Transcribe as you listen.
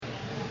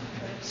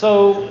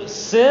So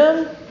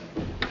sin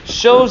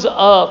shows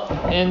up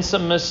in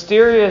some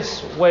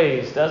mysterious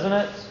ways, doesn't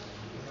it?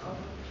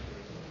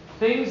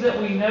 Things that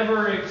we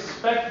never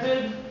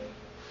expected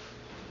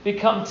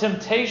become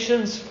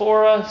temptations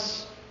for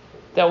us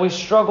that we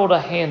struggle to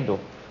handle.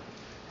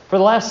 For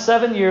the last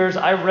 7 years,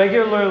 I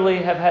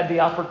regularly have had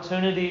the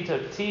opportunity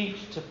to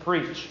teach, to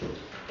preach.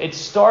 It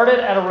started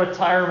at a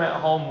retirement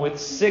home with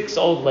 6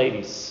 old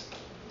ladies.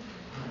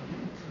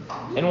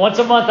 And once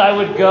a month I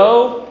would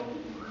go,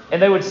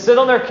 and they would sit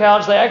on their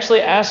couch. They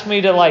actually asked me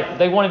to,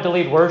 they wanted to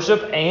lead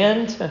worship,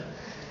 and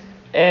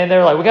they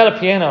were like, we got a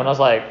piano. And I was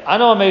like, I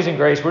know Amazing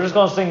Grace. We're just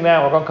going to sing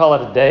that. We're going to call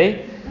it a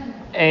day.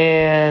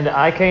 And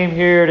I came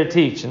here to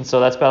teach, and so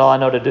that's about all I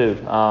know to do.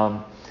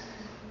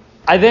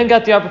 I then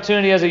got the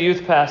opportunity as a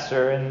youth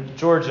pastor in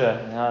Georgia,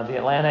 the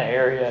Atlanta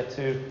area,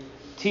 to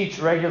teach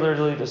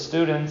regularly to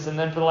students. And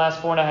then for the last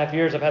 4.5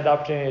 years, I've had the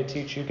opportunity to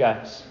teach you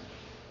guys.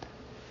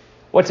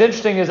 What's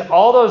interesting is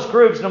all those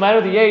groups, no matter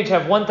the age,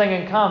 have one thing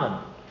in common.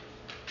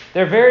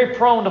 They're very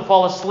prone to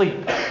fall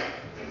asleep.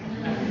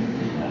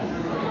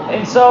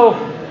 And so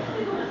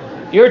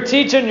you're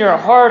teaching your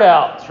heart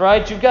out,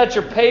 right? You've got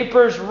your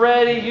papers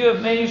ready. You have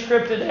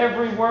manuscripted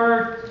every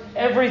word,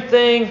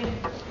 everything.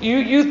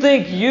 You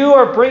think you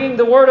are bringing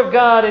the Word of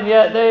God, and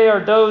yet they are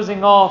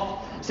dozing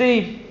off.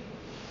 See,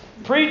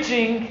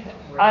 preaching,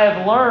 I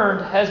have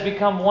learned, has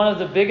become one of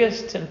the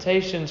biggest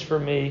temptations for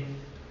me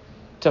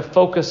to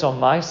focus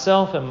on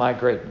myself and my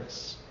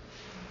greatness.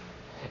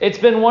 It's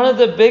been one of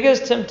the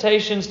biggest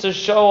temptations to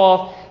show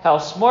off how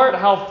smart,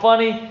 how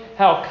funny,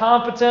 how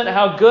competent,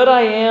 how good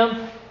I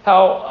am,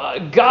 how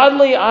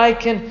godly I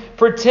can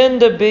pretend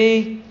to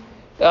be.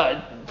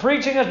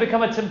 Preaching has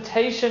become a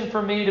temptation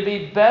for me to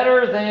be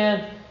better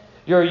than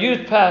your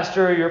youth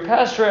pastor or your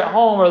pastor at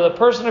home or the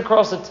person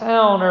across the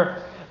town,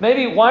 or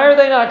maybe why are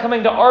they not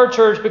coming to our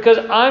church because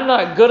I'm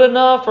not good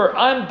enough or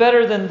I'm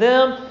better than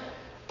them.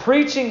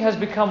 Preaching has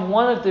become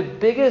one of the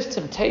biggest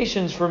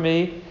temptations for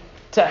me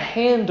to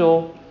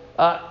handle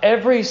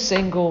every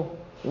single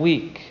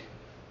week.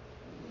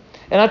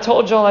 And I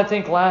told y'all, I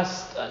think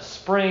last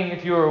spring,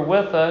 if you were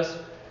with us,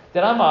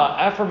 that I'm an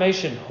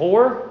affirmation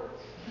whore.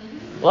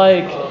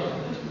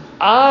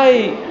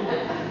 I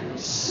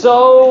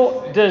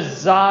so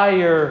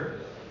desire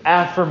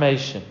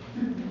affirmation.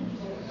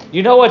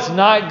 You know what's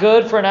not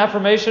good for an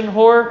affirmation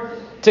whore?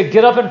 To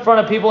get up in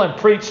front of people and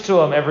preach to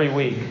them every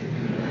week.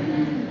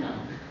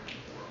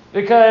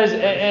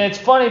 And it's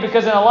funny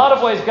because in a lot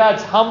of ways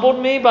God's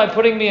humbled me by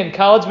putting me in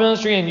college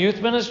ministry and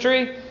youth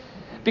ministry,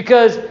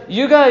 because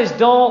you guys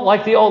don't,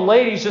 like the old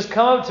ladies, just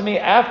come up to me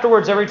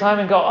afterwards every time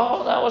and go,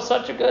 oh, that was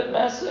such a good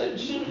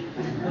message.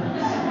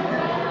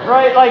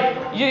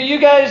 Right? You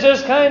guys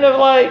just kind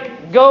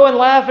of go and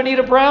laugh and eat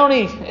a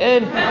brownie.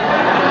 And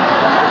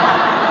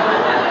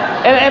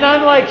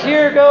I'm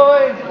here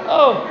going,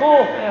 oh,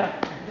 cool. Yeah,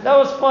 that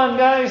was fun,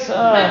 guys.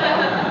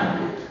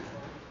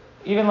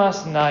 Even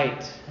last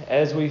night,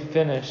 as we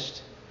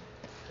finished,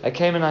 I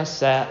came and I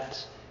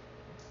sat,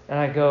 and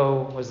I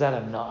go, was that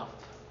enough?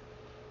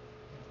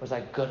 Was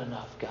that good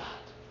enough, God?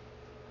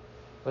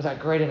 Was that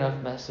great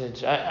enough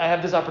message? I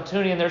have this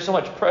opportunity, and there's so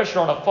much pressure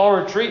on a fall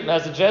retreat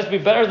message. It has to be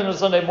better than a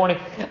Sunday morning.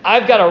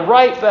 I've got to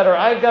write better.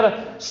 I've got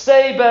to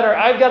say better.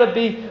 I've got to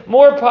be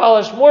more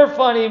polished, more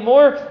funny,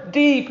 more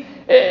deep.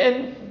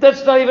 And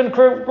that's not even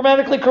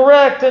grammatically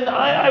correct. And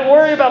I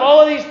worry about all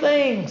of these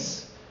things.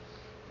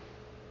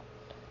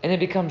 And it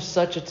becomes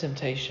such a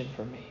temptation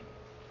for me.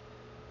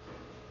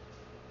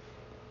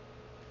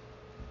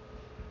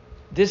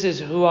 This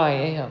is who I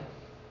am.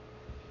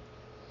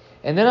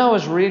 And then I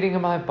was reading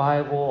in my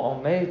Bible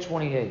on May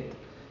 28th.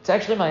 It's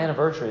actually my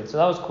anniversary, so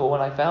that was cool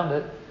when I found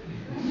it.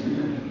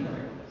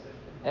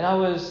 And I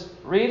was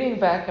reading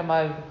back in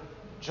my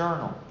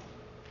journal.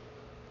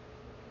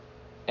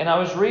 And I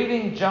was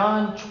reading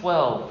John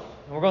 12.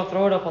 And we're going to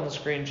throw it up on the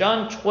screen.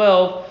 John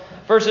 12,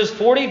 verses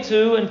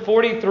 42 and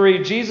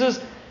 43.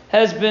 Jesus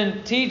has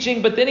been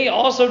teaching, but then he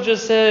also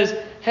just says,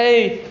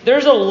 hey,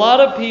 there's a lot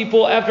of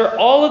people, after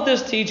all of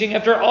this teaching,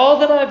 after all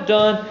that I've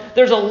done,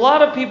 there's a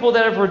lot of people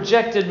that have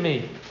rejected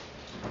me.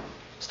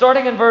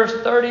 Starting in verse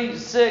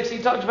 36, he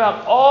talks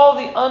about all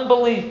the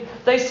unbelief.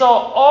 They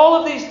saw all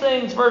of these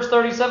things. Verse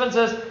 37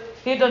 says,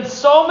 he had done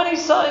so many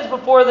signs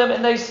before them,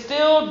 and they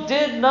still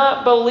did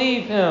not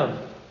believe him.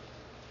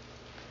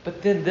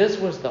 But then this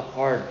was the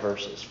hard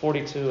verses,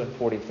 42 and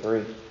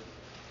 43.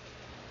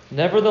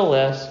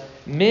 Nevertheless,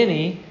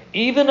 many,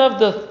 even of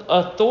the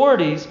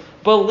authorities,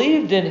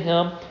 believed in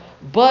him,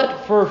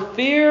 but for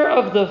fear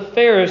of the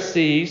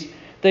Pharisees,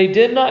 they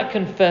did not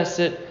confess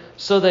it,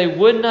 so they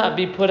would not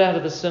be put out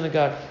of the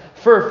synagogue.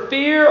 For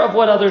fear of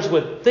what others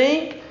would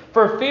think,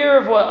 for fear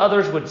of what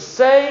others would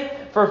say,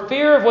 for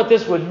fear of what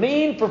this would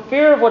mean, for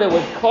fear of what it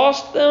would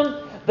cost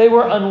them, they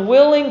were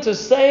unwilling to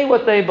say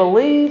what they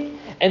believed.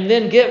 And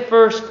then get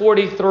verse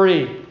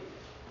 43.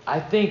 I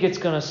think it's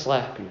going to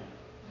slap you.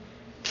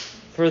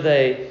 For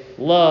they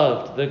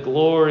loved the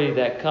glory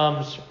that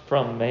comes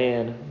from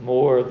man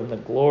more than the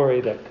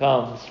glory that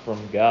comes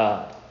from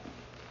God.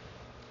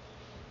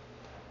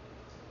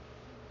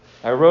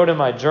 I wrote in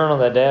my journal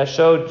that day, I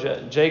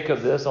showed Jacob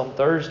this on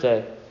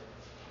Thursday.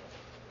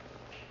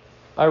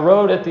 I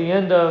wrote at the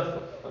end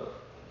of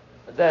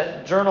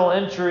that journal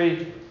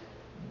entry,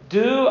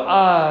 do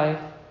I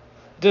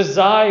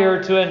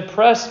desire to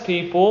impress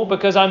people?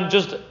 Because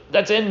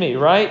that's in me,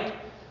 right?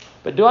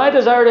 But do I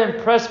desire to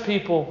impress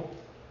people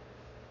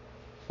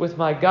with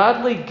my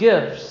godly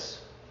gifts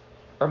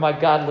or my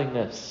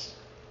godliness?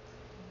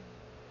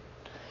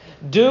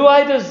 Do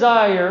I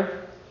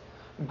desire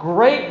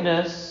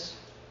greatness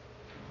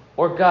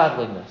or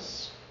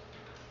godliness?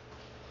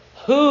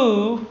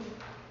 Whose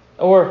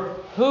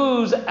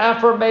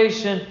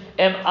affirmation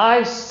am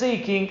I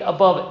seeking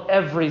above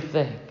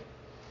everything?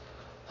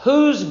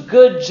 Whose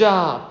good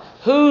job?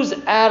 Whose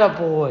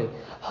attaboy?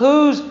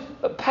 Whose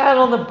pat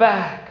on the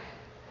back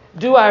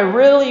do I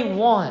really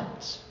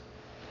want?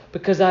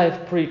 Because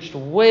I've preached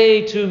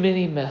way too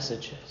many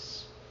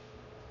messages,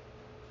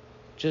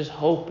 just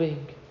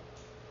hoping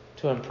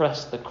to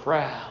impress the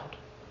crowd,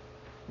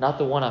 not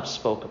the one I've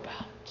spoke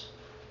about.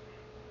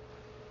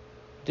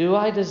 Do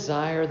I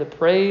desire the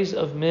praise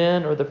of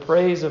men or the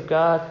praise of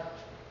God?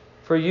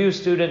 For you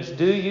students,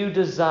 do you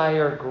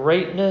desire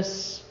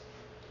greatness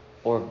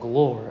or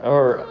glory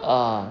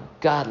or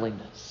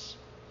godliness?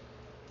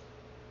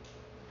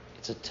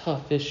 It's a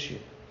tough issue.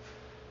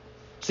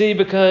 See,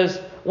 because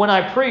when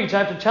I preach,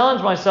 I have to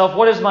challenge myself,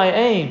 what is my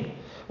aim?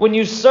 When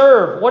you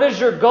serve, what is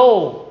your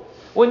goal?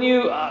 When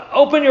you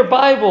open your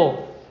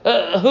Bible,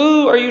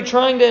 who are you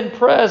trying to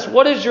impress?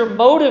 What is your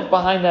motive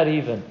behind that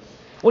even?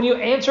 When you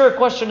answer a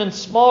question in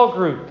small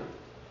group,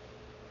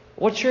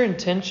 what's your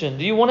intention?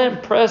 Do you want to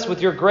impress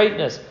with your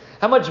greatness?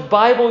 How much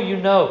Bible you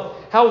know?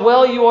 How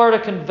well you are to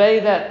convey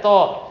that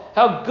thought?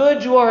 How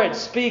good you are at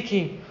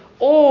speaking?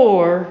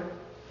 Or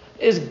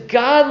is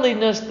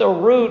godliness the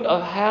root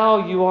of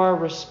how you are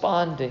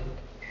responding?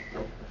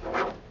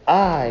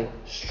 I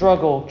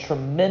struggle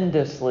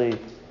tremendously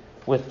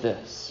with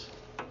this.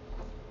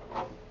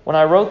 When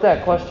I wrote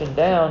that question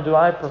down, do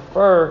I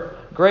prefer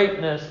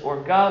greatness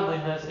or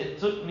godliness? It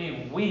took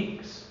me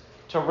weeks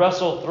to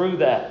wrestle through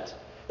that.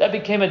 That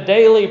became a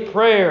daily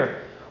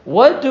prayer.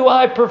 What do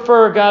I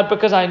prefer, God?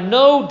 Because I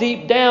know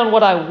deep down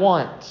what I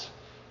want.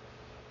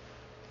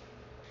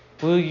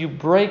 Will you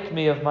break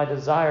me of my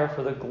desire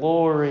for the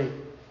glory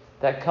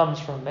that comes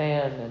from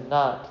man and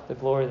not the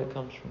glory that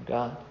comes from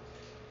God?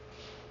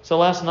 So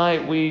last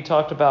night we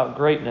talked about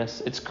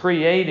greatness. It's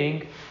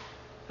creating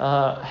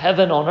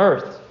heaven on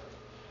earth.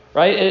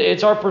 Right?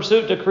 It's our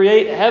pursuit to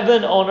create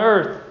heaven on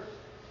earth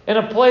in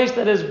a place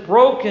that is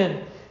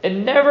broken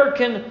and never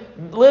can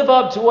live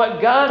up to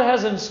what God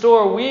has in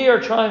store. We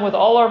are trying with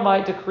all our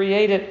might to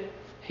create it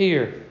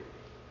here.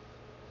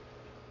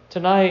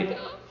 Tonight,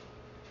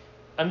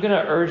 I'm going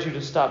to urge you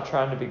to stop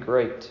trying to be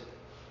great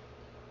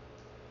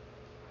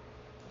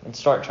and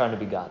start trying to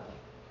be godly.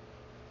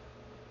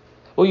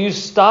 Will you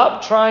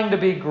stop trying to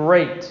be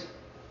great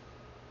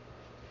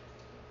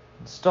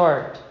and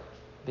start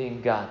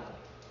being godly?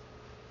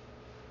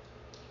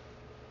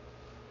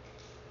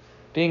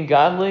 Being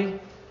godly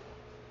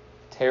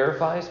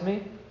terrifies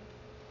me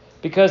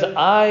because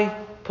I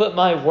put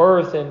my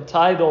worth in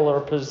title or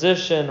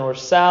position or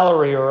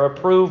salary or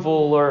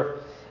approval or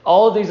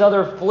all of these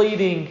other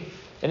fleeting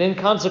and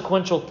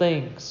inconsequential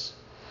things.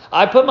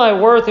 I put my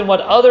worth in what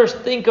others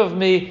think of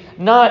me,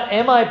 not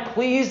am I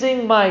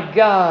pleasing my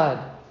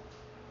God?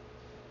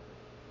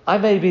 I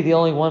may be the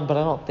only one, but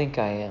I don't think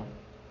I am.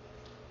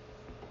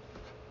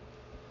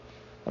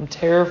 I'm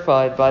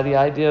terrified by the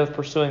idea of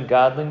pursuing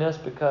godliness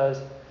because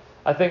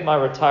I think my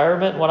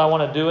retirement, what I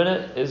want to do in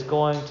it, is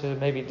going to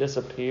maybe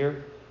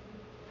disappear.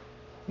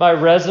 My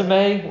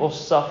resume will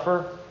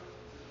suffer.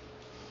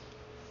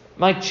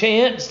 My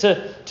chance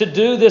to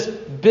do this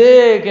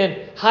big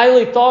and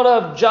highly thought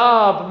of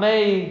job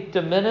may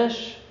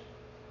diminish.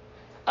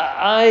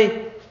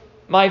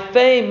 My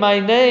fame, my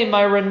name,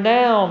 my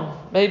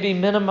renown may be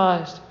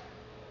minimized.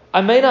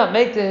 I may not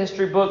make the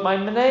history book. My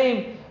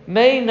name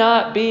may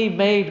not be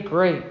made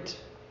great.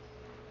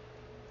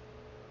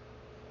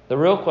 The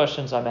real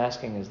questions I'm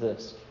asking is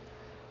this: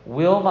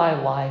 will my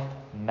life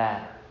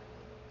matter?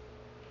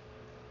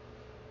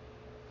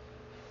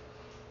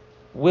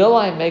 Will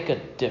I make a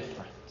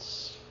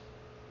difference?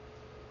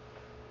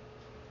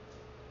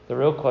 The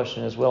real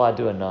question is, will I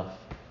do enough?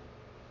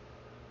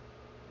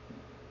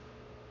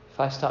 If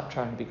I stop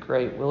trying to be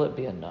great, will it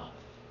be enough?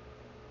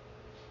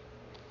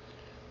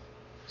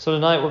 So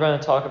tonight we're going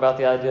to talk about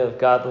the idea of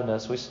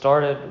godliness. We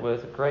started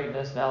with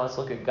greatness. Now let's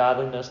look at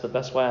godliness. The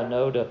best way I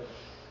know to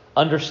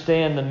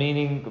understand the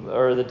meaning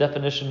or the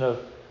definition of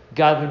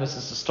godliness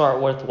is to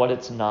start with what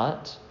it's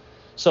not.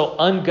 So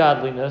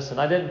ungodliness, and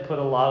I didn't put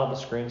a lot on the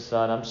screen,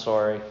 son, I'm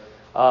sorry.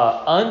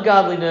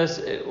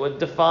 Ungodliness was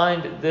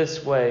defined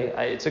this way.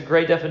 It's a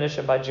great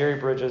definition by Jerry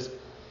Bridges.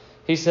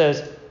 He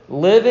says,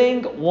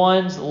 living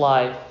one's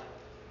life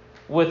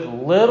with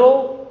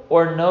little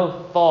or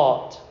no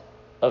thought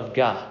of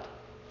God.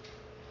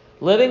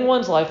 Living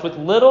one's life with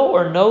little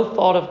or no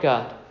thought of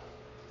God,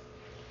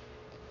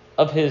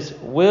 of His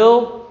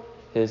will,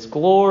 His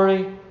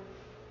glory,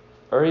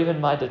 or even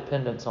my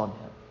dependence on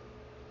Him.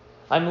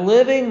 I'm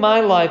living my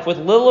life with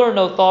little or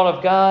no thought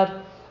of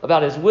God,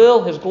 about His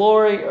will, His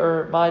glory,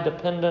 or my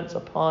dependence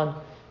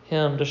upon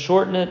Him. To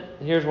shorten it,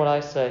 here's what I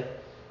say.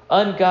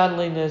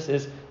 Ungodliness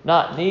is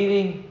not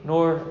needing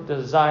nor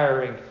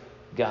desiring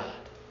God.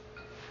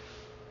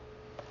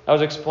 I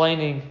was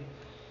explaining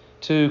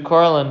to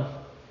Carlin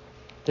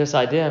this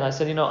idea, and I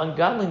said,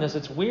 ungodliness,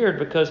 it's weird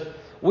because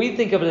we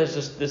think of it as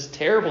just this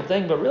terrible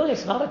thing, but really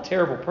it's not a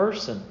terrible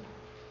person.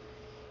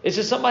 It's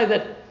just somebody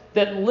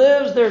that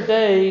lives their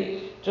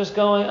day just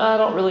going, I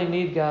don't really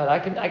need God. I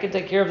can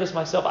take care of this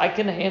myself. I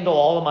can handle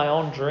all of my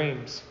own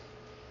dreams.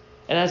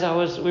 And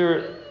as we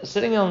were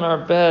sitting on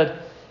our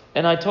bed,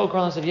 and I told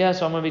Carlin, I said,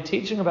 so I'm going to be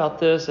teaching about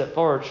this at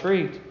Fall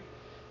Retreat.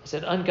 I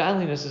said,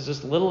 ungodliness is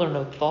just little or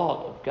no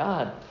thought of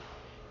God.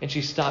 And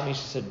she stopped me. She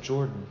said,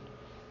 Jordan,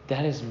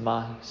 that is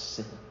my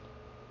sin.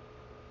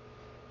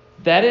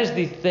 That is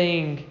the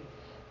thing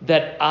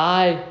that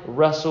I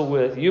wrestle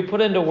with. You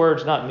put into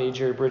words, not me,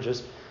 Jerry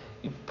Bridges.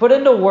 You put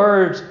into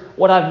words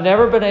what I've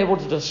never been able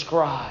to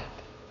describe.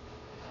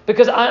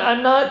 Because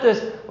I'm not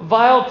this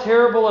vile,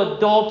 terrible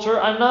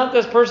adulterer. I'm not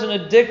this person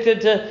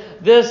addicted to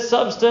this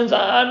substance.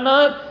 I'm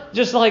not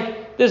just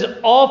like this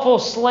awful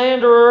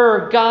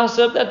slanderer or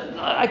gossip. That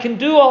I can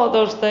do all of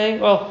those things.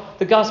 Well,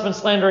 the gossip and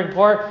slandering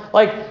part.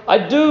 Like, I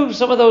do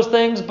some of those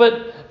things,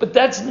 but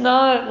that's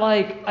not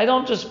like, I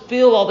don't just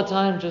feel all the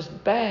time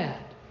just bad.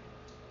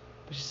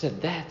 But she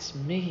said, that's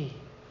me.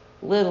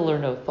 Little or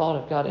no thought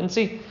of God. And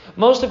see,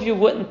 most of you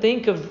wouldn't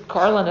think of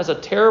Carlin as a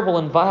terrible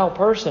and vile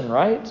person,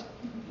 right?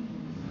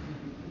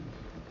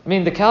 I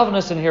mean, the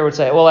Calvinists in here would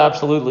say, well,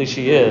 absolutely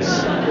she is.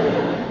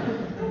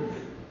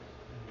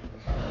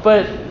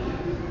 But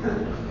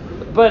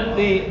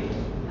the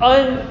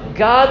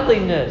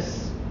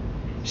ungodliness,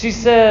 she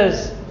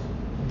says,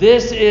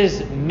 this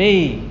is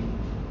me.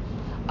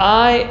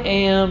 I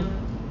am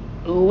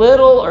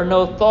little or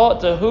no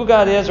thought to who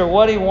God is or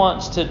what He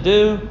wants to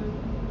do.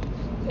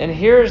 And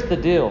here's the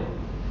deal.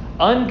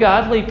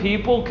 Ungodly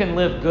people can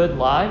live good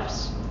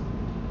lives.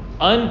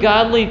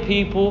 Ungodly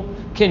people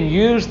can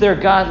use their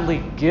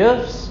godly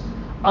gifts.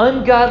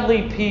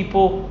 Ungodly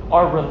people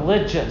are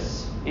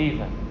religious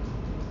even.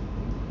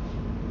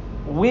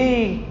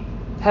 We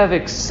have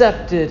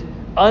accepted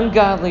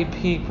ungodly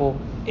people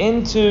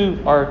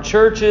into our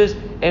churches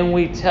and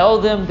we tell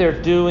them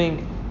they're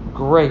doing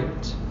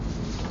great.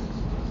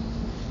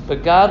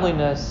 But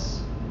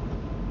godliness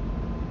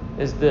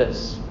is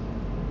this.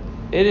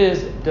 It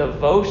is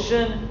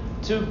devotion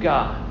to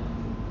God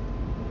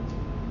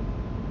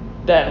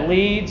that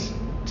leads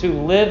to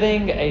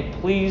living a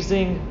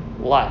pleasing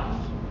life.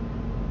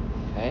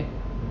 Okay?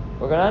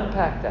 We're going to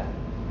unpack that.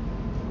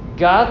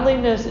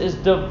 Godliness is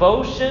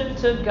devotion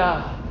to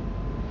God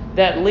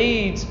that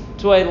leads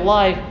to a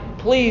life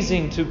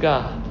pleasing to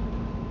God.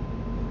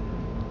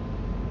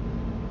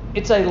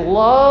 It's a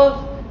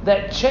love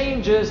that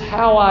changes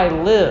how I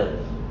live.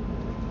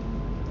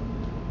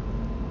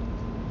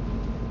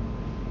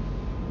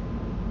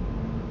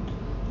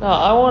 Now,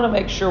 I want to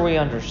make sure we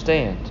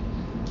understand.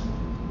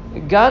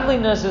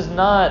 Godliness is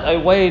not a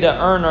way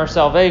to earn our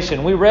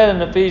salvation. We read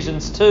in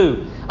Ephesians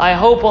 2. I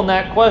hope on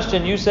that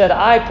question you said,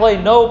 I play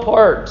no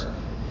part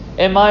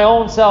in my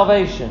own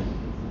salvation,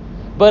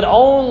 but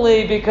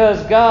only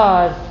because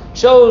God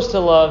chose to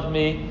love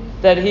me,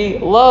 that He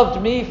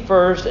loved me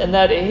first, and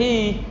that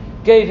He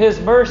gave His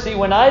mercy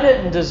when I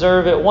didn't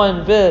deserve it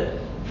one bit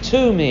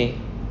to me.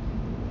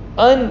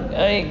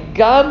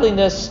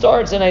 Godliness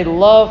starts in a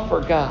love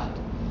for God.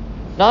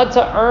 Not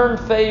to earn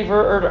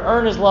favor or to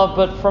earn His love,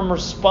 but from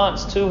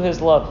response to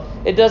His love.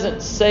 It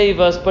doesn't save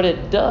us, but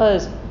it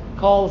does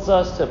calls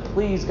us to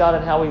please God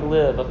in how we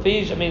live.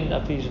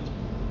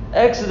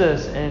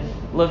 Exodus and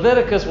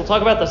Leviticus will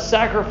talk about the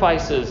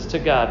sacrifices to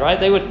God, right?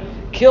 They would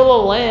kill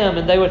a lamb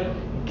and they would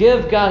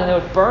give God, and they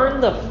would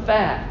burn the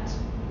fat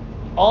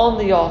on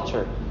the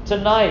altar.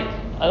 Tonight,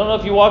 I don't know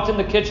if you walked in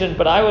the kitchen,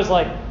 but I was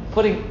like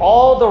putting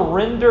all the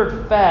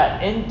rendered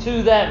fat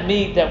into that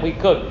meat that we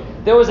cooked.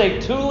 There was a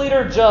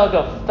 2-liter jug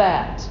of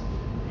fat.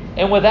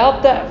 And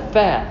without that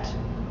fat,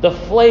 the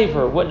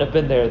flavor wouldn't have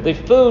been there. The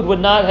food would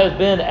not have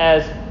been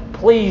as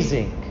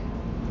pleasing.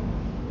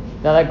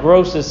 Now that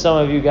grosses some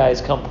of you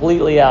guys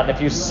completely out. And if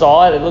you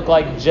saw it, it looked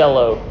like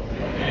Jell-O.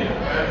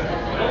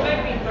 Don't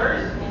make me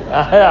thirsty.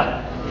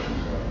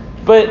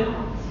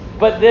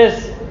 But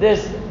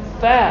this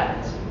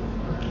fat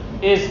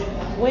is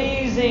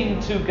pleasing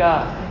to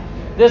God.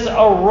 This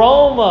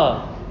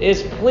aroma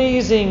is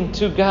pleasing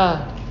to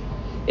God.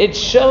 It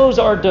shows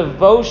our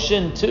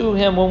devotion to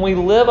Him when we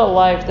live a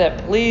life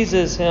that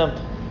pleases Him.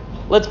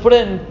 Let's put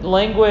it in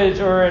language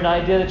or an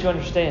idea that you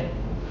understand.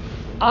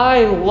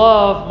 I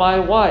love my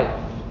wife.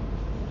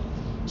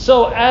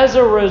 So as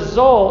a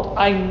result,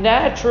 I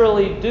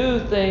naturally do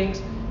things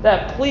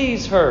that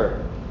please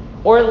her.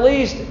 Or at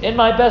least in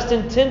my best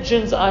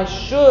intentions, I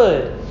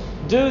should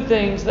do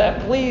things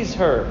that please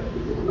her.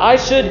 I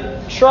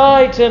should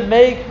try to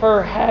make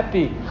her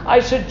happy. I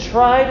should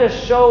try to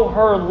show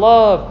her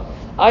love.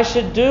 I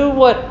should do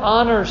what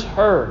honors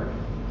her.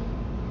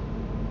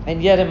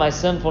 And yet in my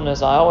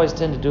sinfulness, I always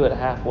tend to do it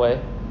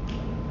halfway.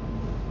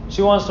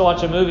 She wants to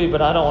watch a movie,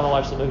 but I don't want to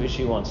watch the movie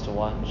she wants to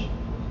watch.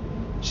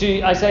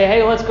 I say,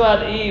 hey, let's go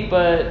out to eat,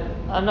 but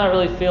I'm not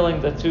really feeling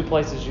the 2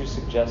 places you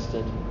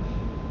suggested.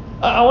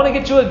 I want to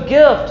get you a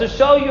gift to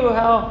show you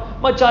how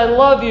much I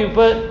love you,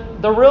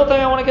 but the real thing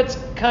I want to get's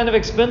kind of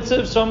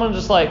expensive, so I'm going to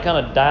just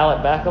kind of dial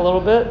it back a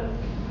little bit.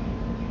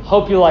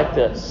 Hope you like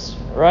this,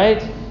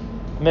 right?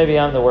 Maybe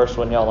I'm the worst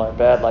one. Y'all aren't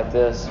bad like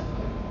this.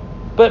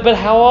 But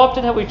how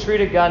often have we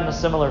treated God in a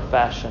similar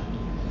fashion?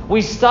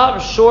 We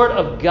stop short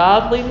of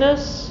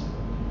godliness,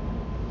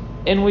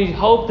 and we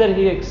hope that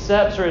He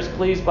accepts or is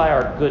pleased by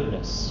our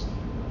goodness.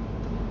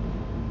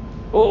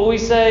 We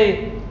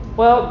say,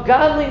 well,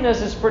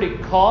 godliness is pretty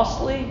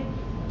costly,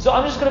 so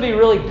I'm just going to be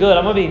really good.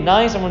 I'm going to be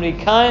nice. I'm going to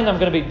be kind. I'm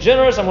going to be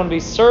generous. I'm going to be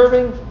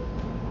serving.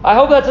 I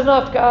hope that's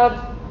enough,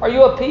 God. Are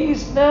you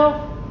appeased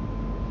now?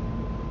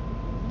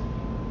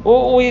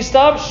 Well, we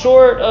stop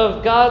short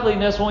of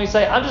godliness when we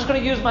say, I'm just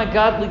going to use my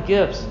godly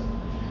gifts.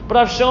 But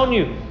I've shown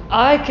you,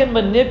 I can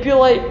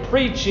manipulate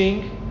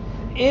preaching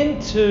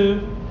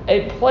into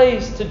a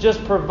place to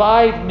just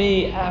provide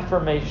me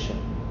affirmation.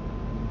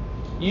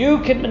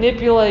 You can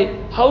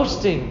manipulate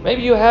hosting.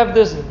 Maybe you have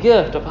this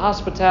gift of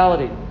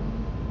hospitality,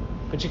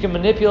 but you can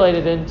manipulate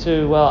it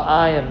into, well,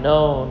 I am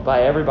known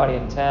by everybody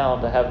in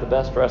town to have the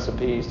best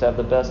recipes, to have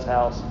the best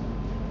house,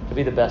 to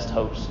be the best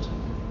host.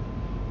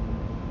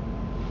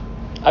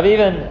 I've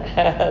even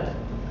had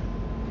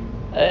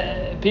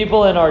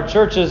people in our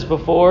churches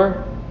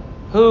before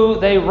who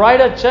they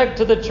write a check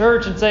to the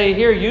church and say,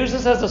 here, use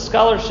this as a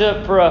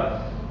scholarship for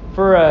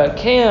a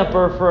camp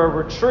or for a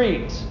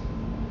retreat.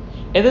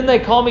 And then they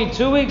call me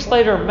 2 weeks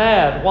later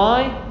mad.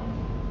 Why?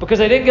 Because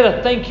they didn't get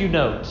a thank you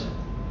note.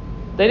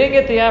 They didn't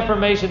get the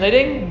affirmation. They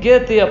didn't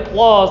get the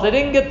applause. They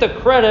didn't get the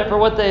credit for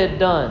what they had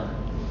done.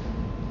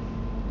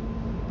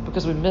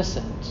 Because we miss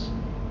it.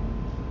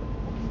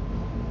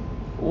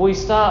 We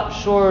stop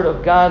short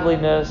of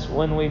godliness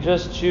when we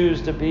just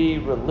choose to be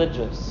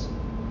religious.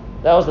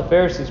 That was the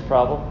Pharisees'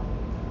 problem.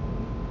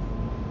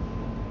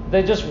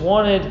 They just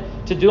wanted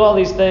to do all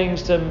these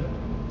things to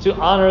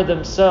honor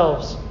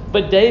themselves.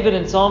 But David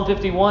in Psalm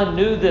 51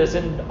 knew this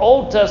in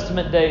Old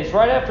Testament days.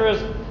 Right after his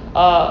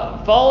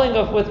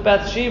falling with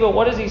Bathsheba,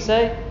 what does he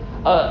say?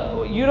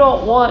 You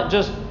don't want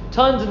just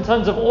tons and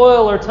tons of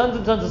oil or tons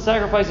and tons of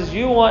sacrifices.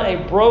 You want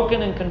a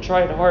broken and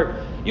contrite heart.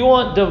 You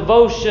want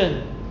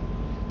devotion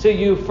to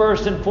you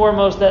first and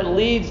foremost that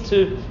leads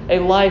to a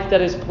life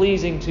that is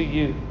pleasing to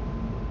you.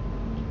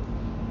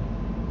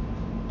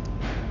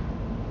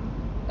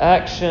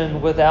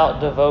 Action without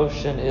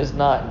devotion is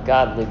not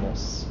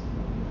godliness.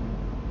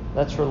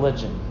 That's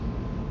religion.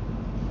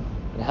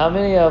 And how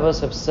many of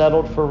us have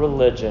settled for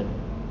religion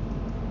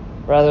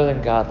rather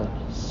than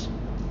godliness?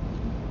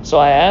 So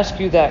I ask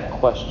you that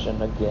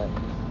question again.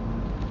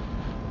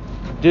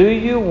 Do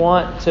you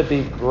want to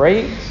be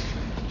great,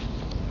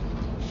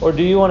 or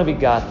do you want to be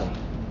godly?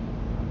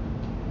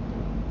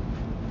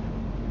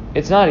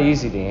 It's not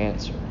easy to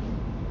answer.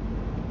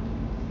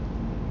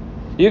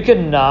 You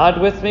can nod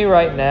with me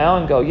right now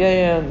and go,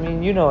 yeah, I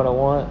mean, you know what I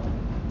want.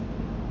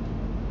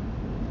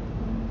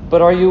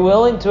 But are you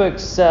willing to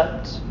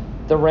accept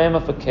the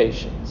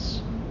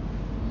ramifications?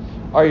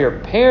 Are your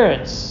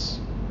parents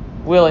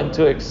willing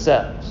to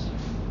accept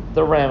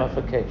the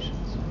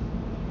ramifications?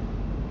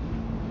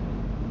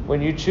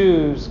 When you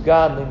choose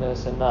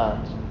godliness and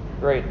not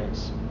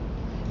greatness.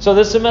 So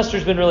this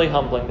semester's been really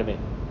humbling to me.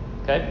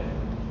 Okay?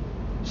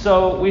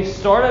 So we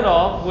started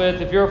off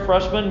with, if you're a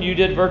freshman, you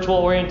did virtual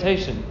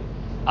orientation.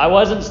 I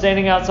wasn't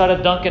standing outside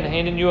of Dunkin'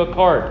 handing you a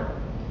card.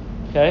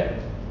 Okay?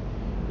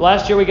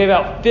 Last year we gave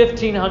out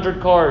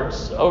 1,500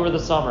 cards over the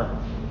summer.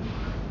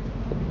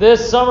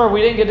 This summer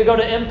we didn't get to go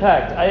to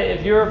Impact.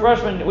 If you're a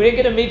freshman, we didn't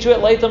get to meet you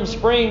at Latham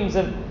Springs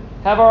and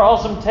have our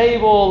awesome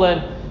table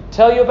and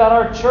tell you about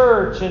our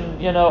church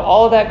and,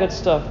 all of that good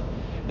stuff.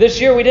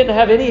 This year we didn't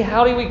have any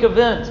Howdy Week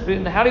events.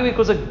 Howdy Week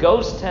was a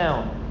ghost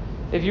town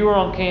if you were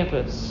on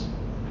campus.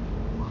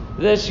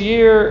 This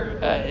year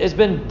has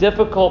been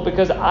difficult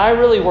because I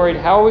really worried,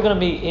 how are we going to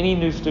meet any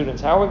new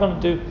students? How are we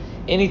going to do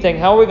anything?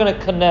 How are we going to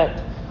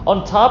connect?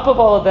 On top of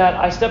all of that,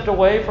 I stepped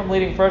away from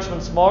leading freshman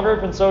small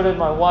group, and so did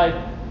my wife.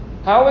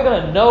 How are we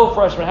going to know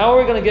freshmen? How are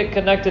we going to get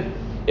connected?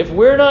 If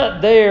we're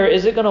not there,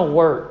 is it going to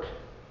work?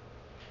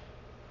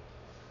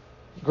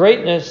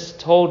 Greatness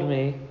told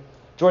me,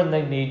 Jordan,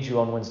 they need you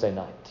on Wednesday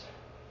night.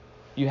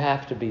 You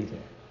have to be there.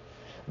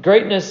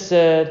 Greatness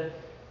said,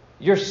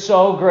 you're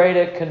so great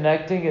at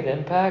connecting at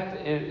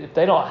Impact. If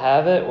they don't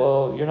have it,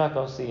 well, you're not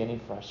going to see any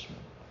freshmen.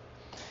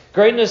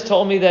 Greatness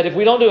told me that if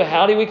we don't do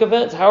Howdy Week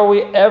events, how are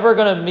we ever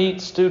going to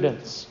meet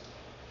students?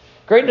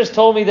 Greatness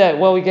told me that,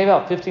 well, we gave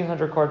out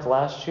 1,500 cards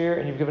last year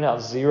and you've given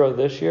out 0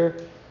 this year.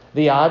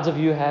 The odds of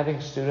you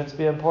having students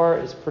be a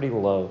part is pretty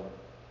low.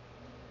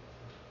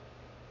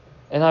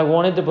 And I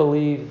wanted to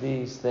believe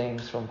these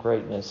things from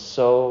greatness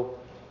so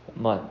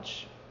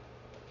much.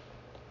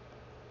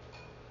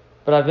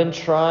 But I've been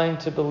trying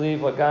to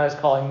believe what God is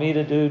calling me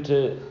to do,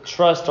 to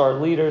trust our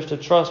leaders, to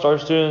trust our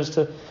students,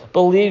 to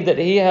believe that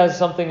He has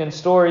something in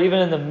store, even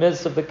in the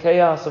midst of the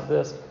chaos of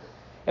this.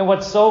 And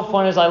what's so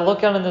fun is I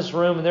look out in this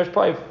room and there's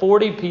probably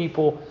 40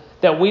 people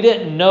that we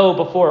didn't know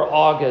before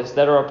August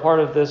that are a part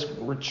of this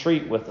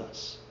retreat with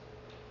us.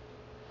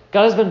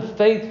 God has been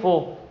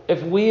faithful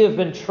if we have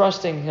been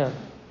trusting Him.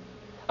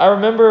 I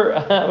remember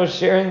I was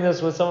sharing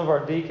this with some of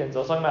our deacons. I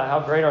was talking about how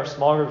great our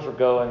small groups were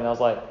going, and I was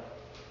like,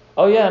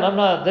 oh yeah, and I'm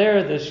not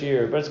there this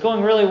year, but it's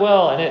going really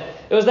well. And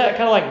it was that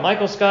kind of like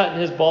Michael Scott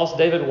and his boss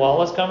David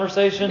Wallace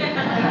conversation,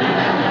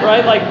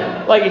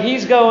 right? Like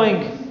he's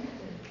going,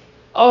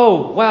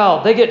 oh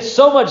wow, they get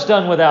so much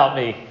done without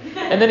me.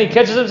 And then he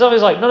catches himself,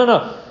 he's like,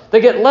 no. They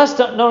get less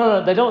done.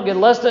 No. They don't get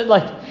less done.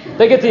 Like,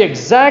 they get the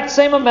exact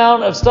same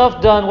amount of stuff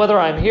done whether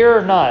I'm here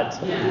or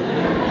not.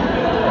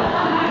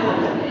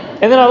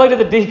 And then I looked at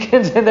the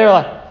deacons and they're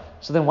like,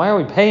 so then why are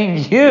we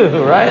paying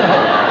you, right?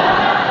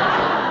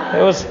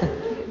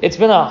 It's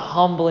been a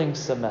humbling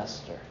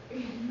semester.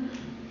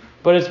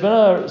 But it's been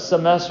a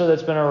semester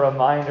that's been a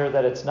reminder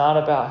that it's not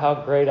about how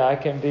great I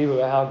can be, but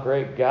about how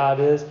great God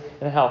is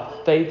and how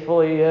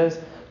faithful He is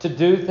to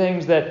do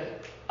things that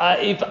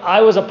if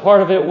I was a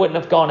part of it,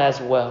 wouldn't have gone as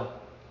well.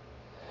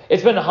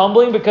 It's been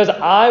humbling because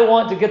I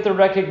want to get the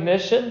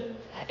recognition,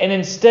 and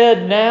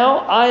instead now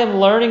I am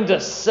learning to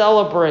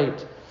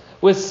celebrate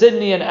with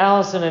Sydney and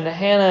Allison and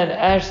Hannah and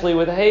Ashley,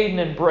 with Hayden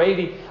and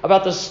Brady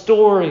about the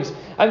stories.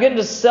 I'm getting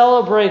to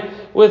celebrate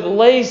with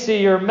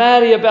Lacey or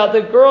Maddie about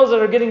the girls that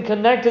are getting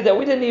connected that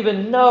we didn't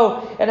even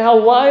know and how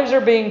lives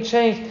are being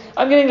changed.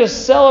 I'm getting to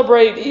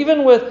celebrate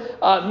even with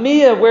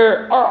Mia,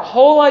 where our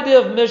whole idea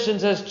of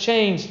missions has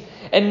changed.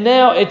 And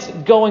now it's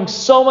going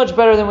so much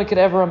better than we could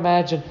ever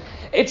imagine.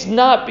 It's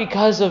not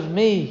because of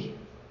me.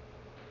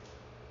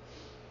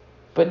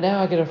 But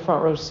now I get a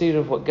front row seat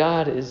of what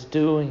God is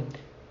doing.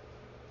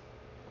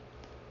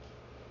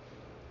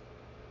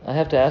 I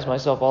have to ask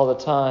myself all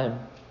the time,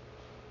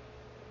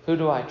 who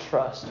do I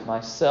trust?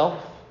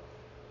 Myself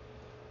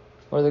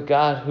or the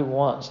God who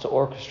wants to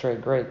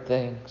orchestrate great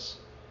things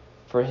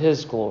for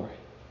His glory?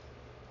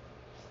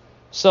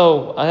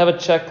 So, I have a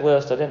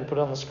checklist. I didn't put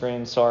it on the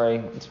screen. Sorry.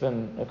 It's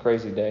been a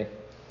crazy day.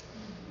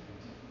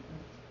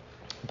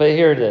 But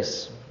here it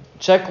is.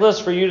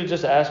 Checklist for you to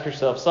just ask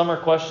yourself. Some are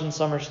questions,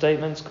 some are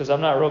statements, because I'm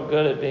not real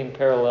good at being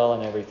parallel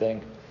and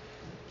everything.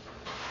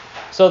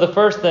 So the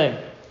first thing,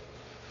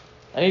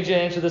 I need you to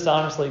answer this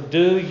honestly.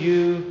 Do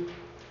you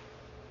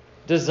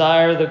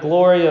desire the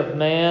glory of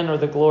man or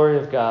the glory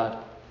of God?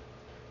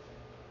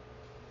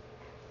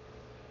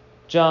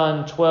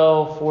 John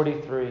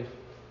 12:43.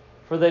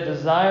 For they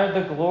desire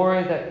the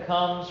glory that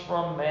comes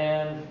from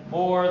man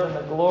more than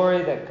the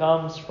glory that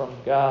comes from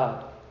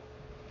God.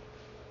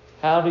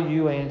 How do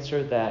you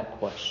answer that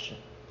question?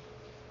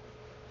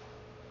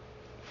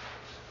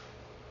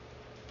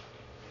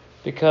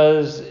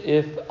 Because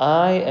if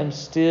I am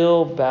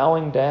still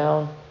bowing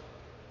down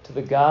to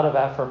the God of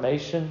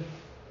affirmation,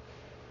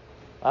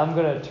 I'm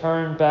going to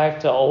turn back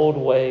to old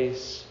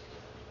ways,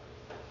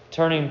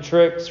 turning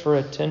tricks for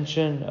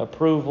attention,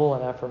 approval,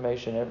 and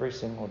affirmation every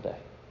single day.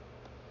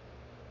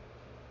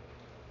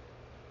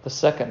 The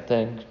second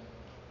thing,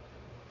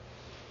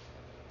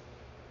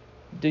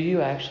 do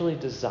you actually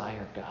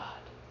desire God?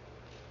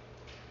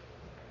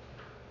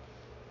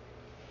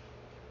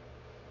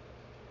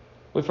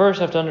 We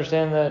first have to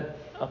understand that,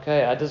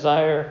 okay, I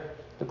desire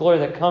the glory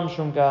that comes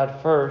from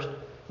God first.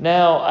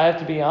 Now, I have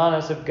to be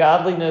honest, if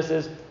godliness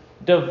is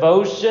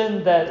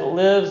devotion that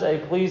lives a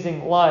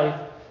pleasing life,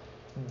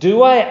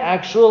 do I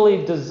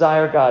actually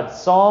desire God?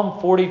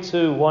 Psalm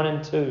 42, 1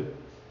 and 2.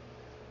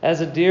 As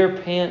a deer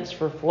pants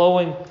for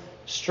flowing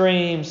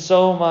streams,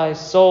 so my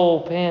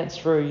soul pants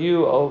for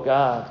you, O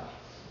God.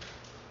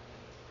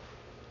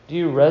 Do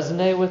you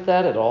resonate with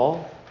that at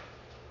all?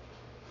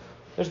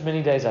 There's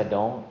many days I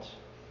don't.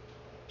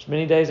 There's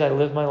many days I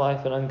live my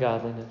life in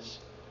ungodliness,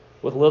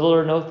 with little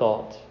or no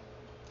thought.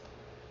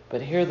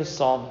 But hear the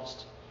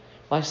psalmist.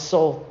 My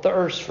soul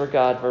thirsts for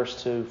God,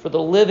 verse 2, for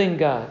the living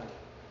God.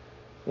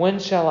 When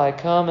shall I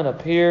come and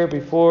appear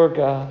before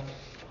God?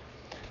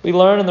 We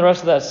learn in the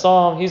rest of that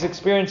psalm, he's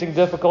experiencing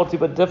difficulty,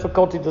 but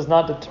difficulty does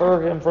not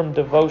deter him from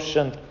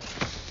devotion.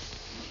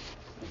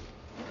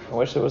 I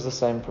wish it was the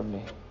same for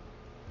me.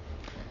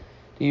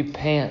 Do you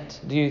pant?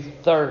 Do you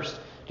thirst?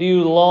 Do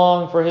you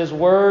long for His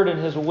word and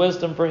His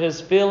wisdom, for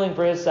His feeling,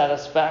 for His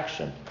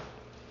satisfaction?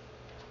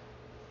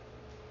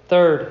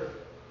 Third,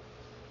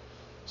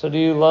 so do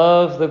you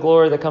love the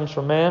glory that comes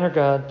from man or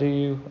God? Do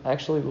you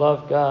actually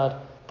love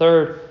God?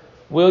 Third,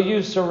 will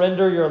you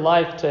surrender your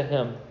life to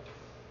Him?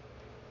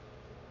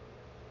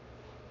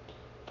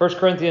 1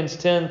 Corinthians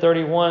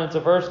 10:31, it's a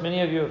verse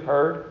many of you have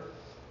heard.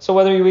 So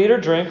whether you eat or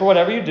drink or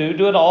whatever you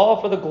do it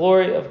all for the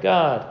glory of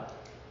God.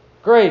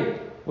 Great.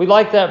 We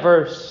like that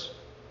verse.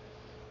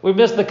 We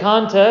missed the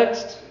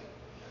context.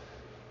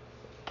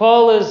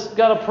 Paul has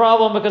got a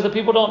problem because the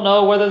people don't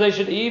know whether they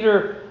should eat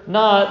or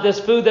not this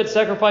food that's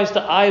sacrificed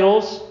to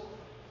idols.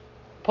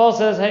 Paul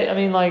says, hey,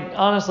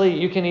 honestly,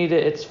 you can eat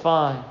it. It's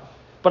fine.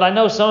 But I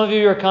know some of you,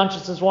 your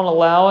consciences won't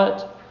allow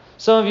it.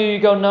 Some of you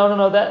go,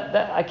 no,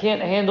 that I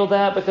can't handle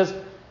that because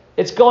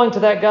it's going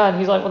to that God. And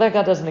he's like, well, that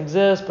God doesn't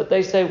exist. But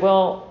they say,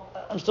 well,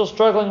 I'm still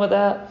struggling with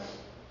that.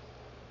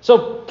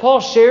 So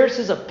Paul shares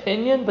his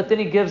opinion, but then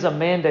he gives a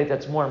mandate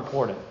that's more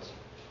important.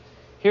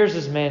 Here's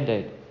his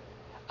mandate.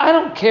 I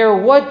don't care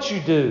what you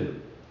do.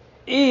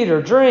 Eat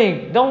or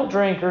drink, don't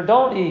drink or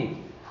don't eat.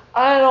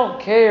 I don't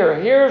care.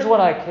 Here's what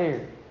I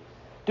care.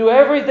 Do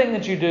everything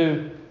that you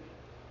do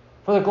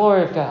for the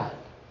glory of God.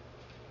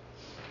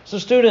 So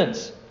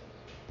students,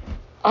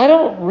 I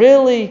don't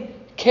really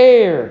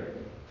care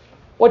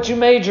what you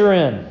major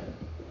in.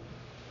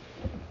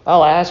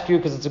 I'll ask you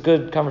because it's a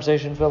good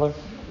conversation filler.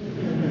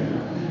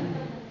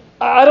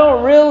 I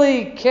don't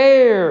really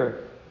care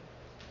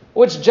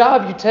which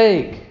job you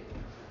take.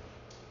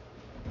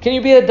 Can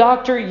you be a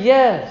doctor?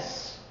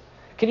 Yes.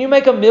 Can you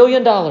make $1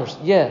 million?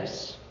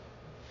 Yes.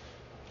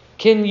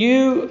 Can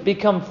you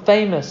become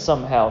famous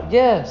somehow?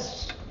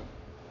 Yes.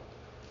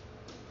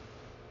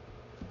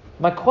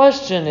 My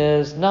question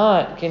is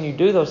not, can you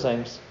do those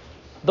things?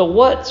 The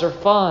whats are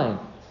fine.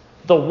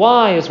 The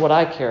why is what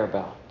I care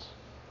about.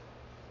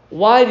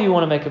 Why do you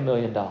want to make $1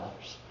 million?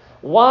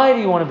 Why do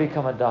you want to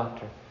become a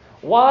doctor?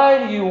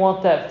 Why do you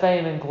want that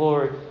fame and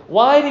glory?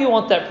 Why do you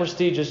want that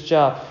prestigious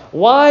job?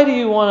 Why do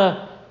you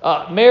want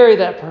to marry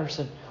that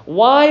person?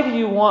 Why do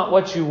you want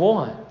what you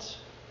want?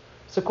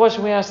 It's the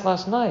question we asked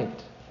last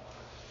night.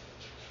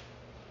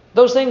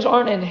 Those things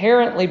aren't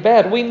inherently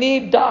bad. We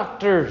need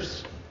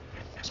doctors,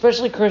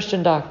 especially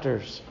Christian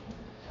doctors.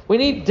 We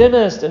need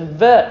dentists and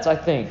vets, I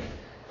think.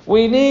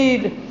 We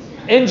need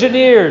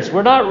engineers.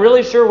 We're not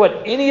really sure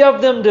what any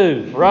of them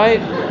do,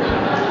 right?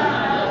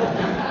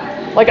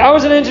 Like, I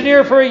was an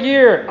engineer for a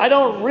year. I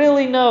don't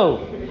really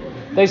know.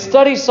 They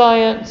study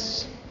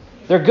science.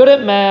 They're good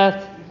at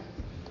math.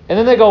 And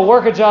then they go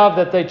work a job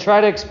that they try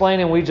to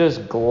explain and we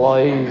just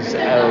glaze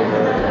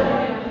over.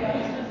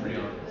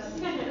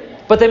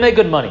 But they make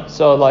good money.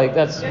 So, like,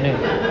 that's...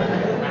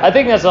 I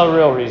think that's not a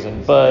real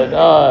reason.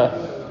 But,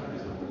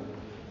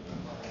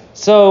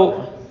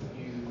 so,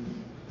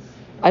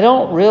 I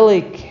don't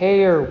really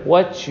care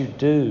what you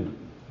do.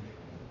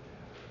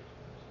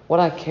 What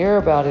I care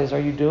about is, are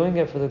you doing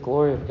it for the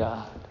glory of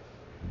God?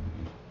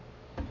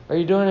 Are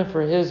you doing it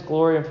for His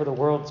glory and for the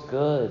world's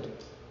good?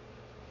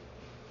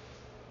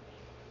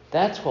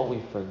 That's what we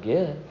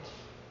forget.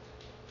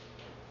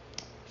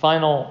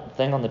 Final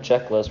thing on the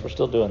checklist, we're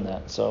still doing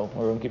that, so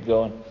we're going to keep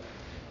going,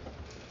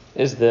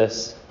 is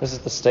this. This is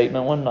the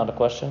statement one, not a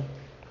question.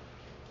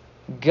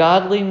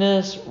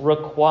 Godliness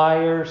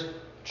requires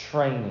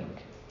training.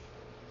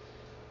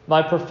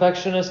 My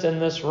perfectionist in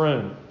this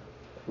room,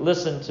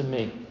 listen to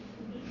me.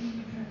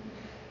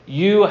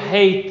 You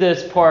hate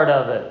this part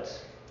of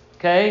it.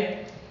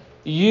 Okay?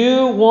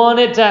 You want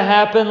it to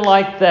happen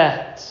like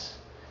that.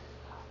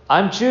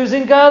 I'm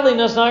choosing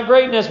godliness, not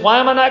greatness. Why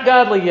am I not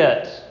godly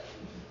yet?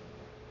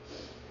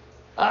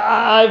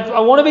 I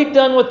want to be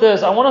done with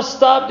this. I want to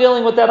stop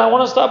dealing with that. I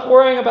want to stop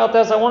worrying about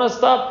this. I want to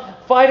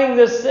stop fighting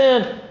this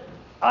sin.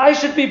 I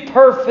should be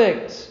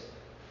perfect.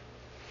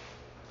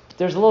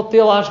 There's a little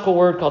theological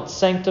word called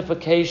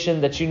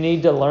sanctification that you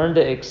need to learn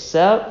to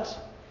accept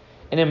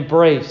and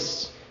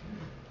embrace.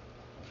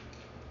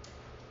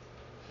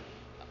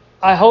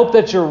 I hope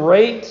that your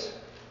rate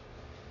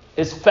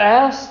is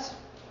fast,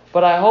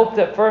 but I hope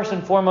that first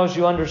and foremost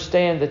you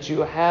understand that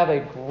you have a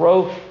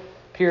growth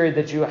period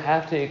that you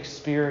have to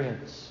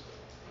experience.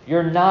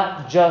 You're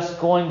not just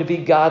going to be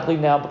godly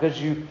now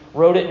because you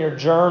wrote it in your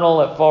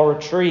journal at fall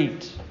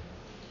retreat.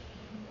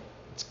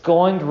 It's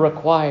going to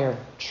require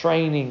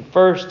training.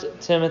 1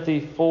 Timothy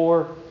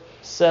 4,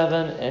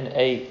 7, and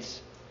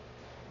 8.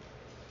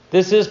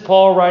 This is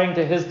Paul writing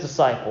to his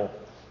disciple.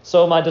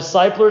 So my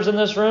disciplers in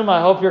this room, I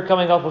hope you're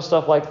coming up with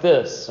stuff like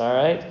this, all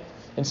right?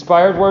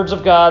 Inspired words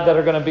of God that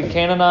are going to be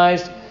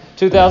canonized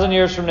 2,000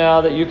 years from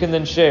now that you can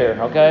then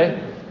share,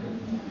 okay?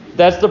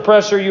 That's the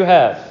pressure you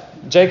have.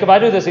 Jacob, I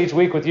do this each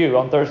week with you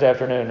on Thursday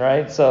afternoon,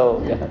 right?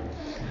 So, yeah.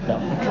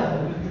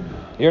 No.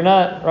 You're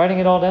not writing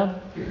it all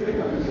down?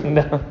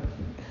 No.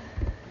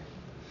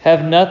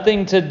 Have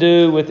nothing to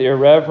do with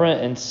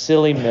irreverent and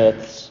silly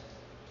myths.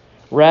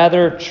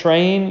 Rather,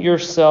 train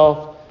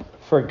yourself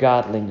for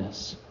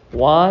godliness.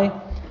 Why?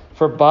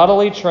 For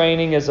bodily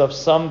training is of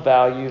some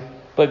value,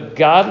 but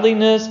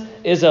godliness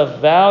is of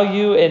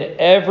value in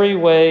every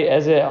way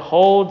as it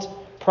holds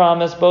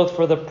promise both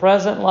for the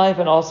present life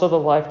and also the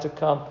life to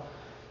come.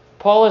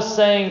 Paul is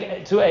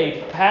saying to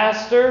a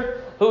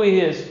pastor who he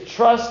has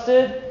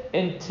trusted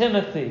in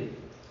Timothy,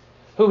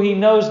 who he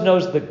knows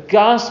the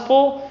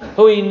gospel,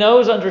 who he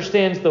knows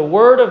understands the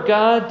Word of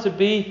God to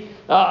be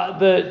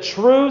the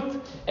truth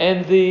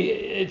and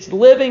it's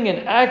living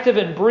and active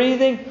and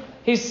breathing.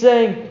 He's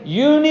saying,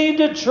 you need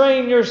to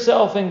train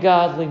yourself in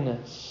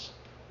godliness.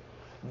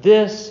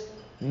 This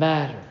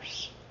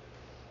matters.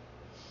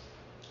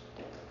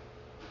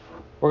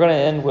 We're going to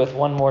end with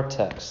one more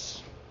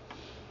text.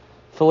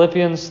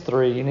 Philippians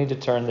 3. You need to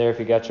turn there if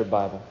you got your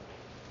Bible.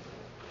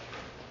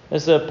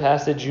 This is a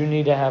passage you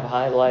need to have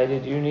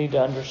highlighted. You need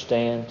to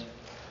understand.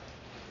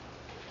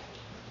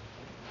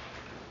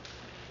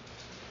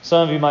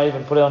 Some of you might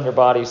even put it on your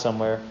body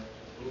somewhere.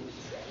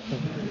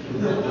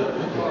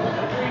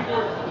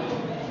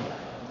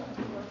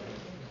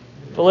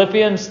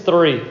 Philippians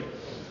 3.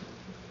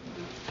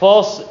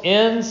 Paul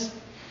ends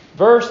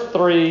verse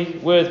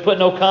 3 with put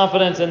no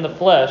confidence in the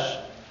flesh.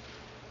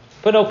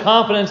 Put no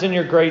confidence in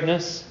your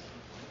greatness.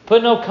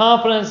 Put no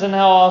confidence in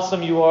how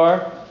awesome you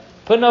are.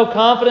 Put no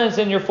confidence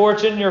in your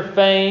fortune, your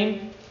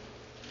fame,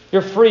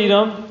 your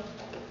freedom.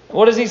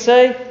 What does he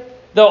say?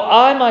 Though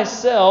I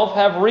myself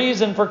have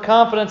reason for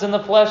confidence in the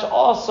flesh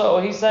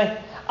also. He's saying,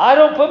 I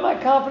don't put my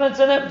confidence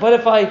in it, but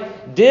if I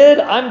did,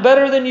 I'm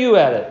better than you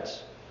at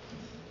it.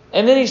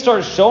 And then he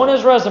starts showing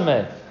his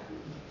resume.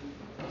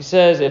 He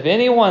says, if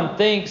anyone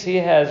thinks he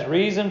has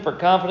reason for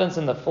confidence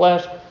in the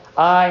flesh,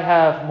 I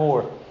have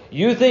more.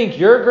 You think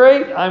you're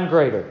great? I'm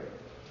greater.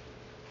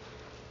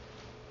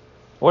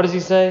 What does he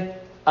say?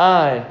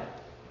 I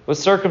was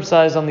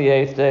circumcised on the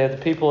 8th day of the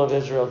people of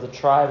Israel, the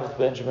tribe of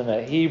Benjamin,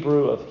 a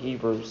Hebrew of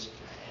Hebrews.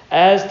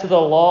 As to the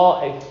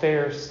law, a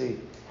Pharisee.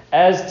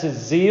 As to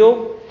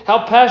zeal,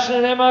 how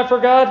passionate am I for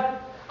God?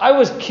 I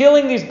was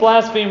killing these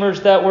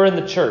blasphemers that were in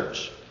the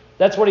church.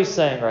 That's what he's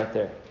saying right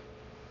there.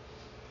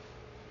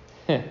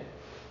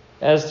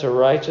 As to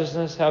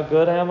righteousness, how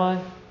good am I?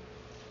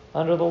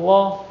 Under the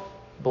law,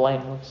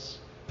 blameless.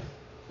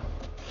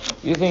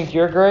 You think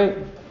you're great?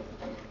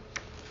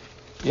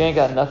 You ain't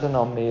got nothing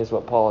on me, is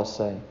what Paul is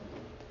saying.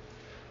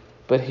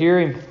 But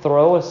hear him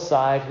throw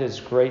aside his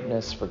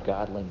greatness for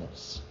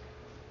godliness.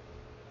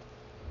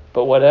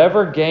 But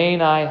whatever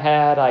gain I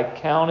had, I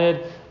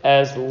counted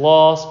as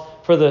loss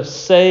for the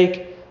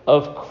sake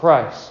of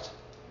Christ.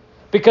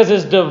 Because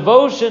his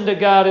devotion to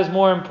God is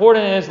more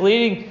important and is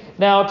leading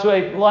now to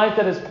a life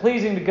that is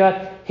pleasing to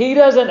God. He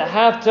doesn't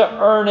have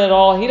to earn it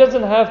all. He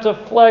doesn't have to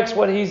flex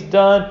what he's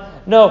done.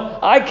 No,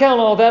 I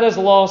count all that as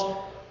loss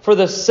for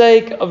the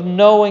sake of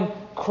knowing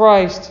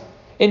Christ.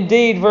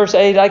 Indeed, verse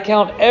 8, I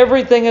count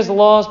everything as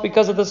loss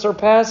because of the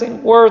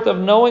surpassing worth of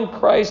knowing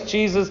Christ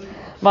Jesus,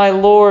 my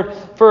Lord.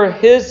 For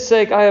his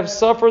sake I have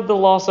suffered the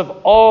loss of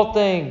all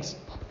things.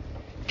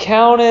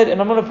 Counted,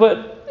 and I'm going to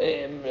put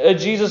a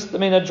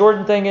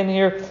Jordan thing in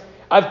here.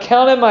 I've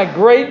counted my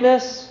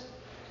greatness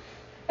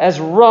as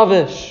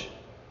rubbish.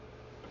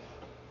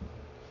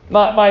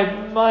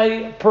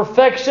 My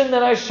perfection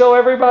that I show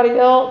everybody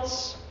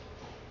else.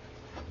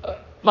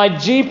 My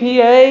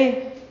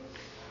GPA.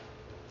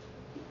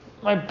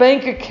 My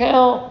bank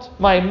account.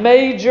 My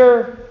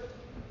major.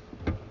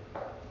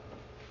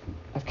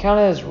 I've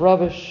counted as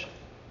rubbish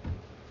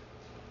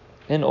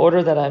in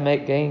order that I may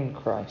gain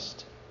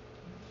Christ.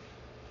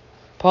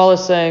 Paul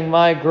is saying,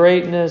 my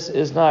greatness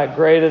is not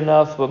great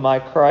enough, but my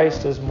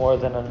Christ is more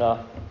than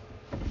enough.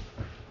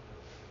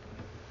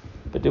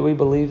 But do we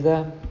believe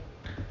that?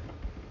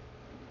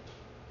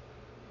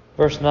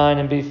 Verse 9,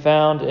 and be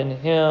found in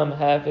him,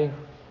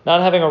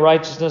 not having a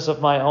righteousness of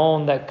my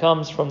own that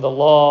comes from the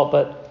law,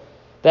 but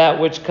that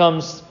which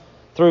comes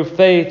through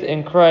faith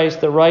in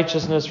Christ, the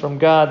righteousness from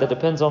God that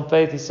depends on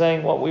faith. He's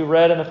saying what we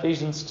read in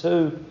Ephesians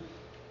 2.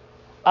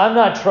 I'm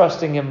not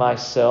trusting in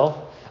myself.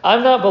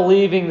 I'm not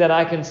believing that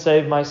I can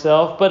save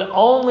myself, but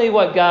only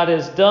what God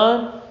has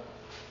done.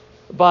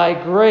 By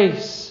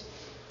grace,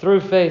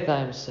 through faith, I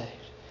am saved.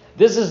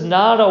 This is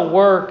not a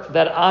work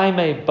that I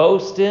may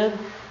boast in,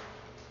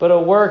 but a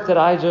work that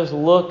I just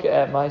look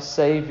at my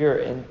Savior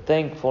in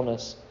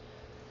thankfulness.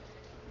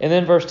 And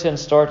then verse 10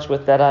 starts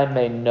with that I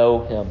may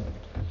know him.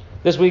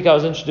 This week I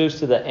was introduced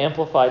to the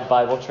Amplified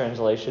Bible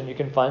translation. You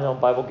can find it on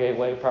Bible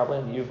Gateway, probably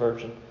in the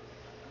YouVersion.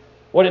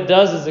 What it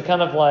does is it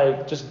kind of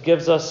like just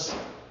gives us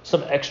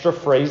some extra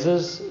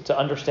phrases to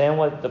understand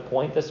what the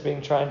point that's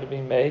trying to be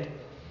made.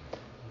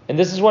 And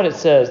this is what it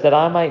says, that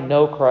I might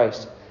know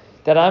Christ,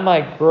 that I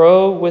might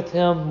grow with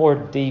him more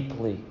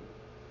deeply,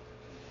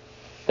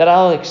 that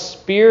I'll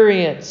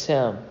experience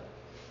him,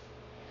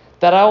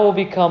 that I will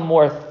become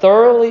more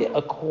thoroughly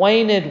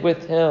acquainted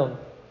with him,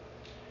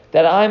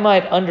 that I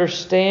might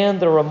understand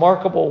the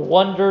remarkable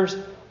wonders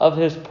of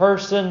his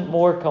person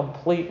more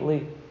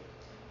completely.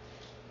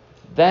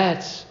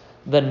 That's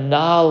the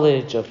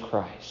knowledge of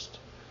Christ.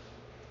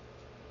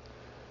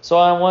 So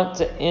I want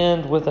to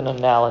end with an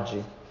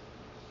analogy.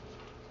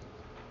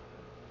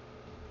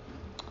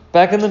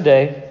 Back in the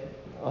day,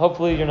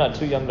 hopefully you're not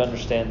too young to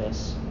understand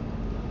this.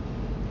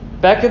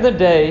 Back in the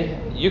day,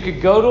 you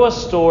could go to a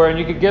store and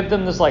you could give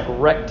them this like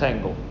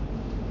rectangle.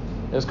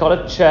 It was called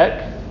a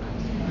check.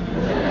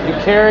 You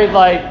carried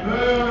like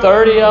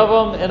 30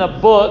 of them in a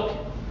book,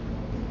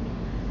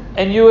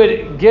 and you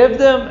would give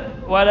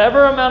them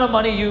whatever amount of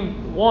money you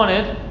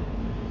wanted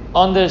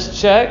on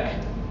this check.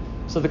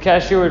 So the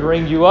cashier would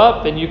ring you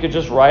up and you could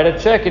just write a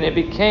check and it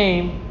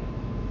became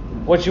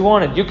what you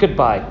wanted. You could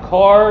buy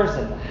cars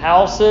and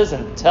houses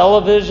and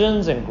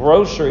televisions and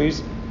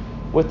groceries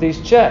with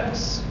these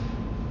checks.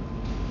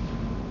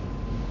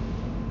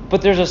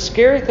 But there's a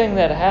scary thing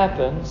that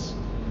happens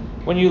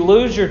when you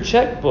lose your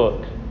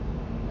checkbook,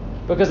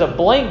 because a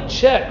blank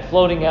check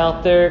floating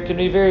out there can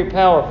be very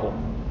powerful.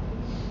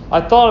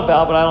 I thought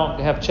about, but I don't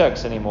have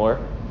checks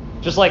anymore.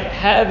 Just like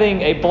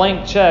having a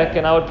blank check,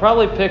 and I would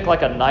probably pick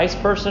like a nice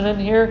person in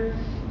here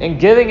and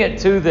giving it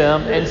to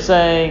them and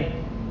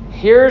saying,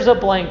 here's a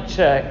blank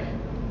check.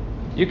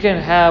 You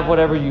can have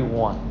whatever you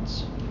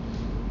want.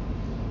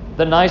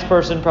 The nice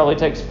person probably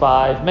takes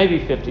 $5, maybe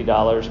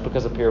 $50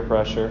 because of peer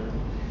pressure.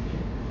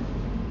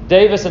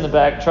 Davis in the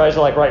back tries to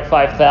write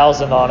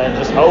 5,000 on it,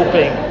 just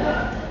hoping.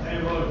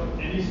 Hey, look,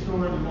 any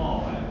store in the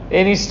mall, man.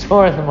 Any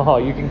store in the mall,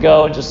 you can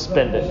go and just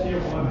spend it.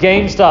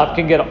 GameStop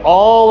can get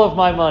all of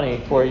my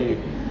money for you.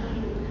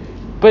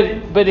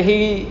 But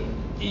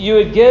you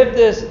would give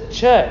this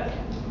check.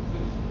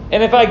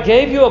 And if I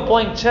gave you a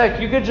blank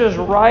check, you could just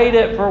write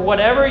it for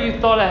whatever you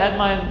thought I had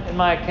in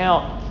my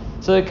account,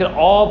 so it could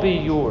all be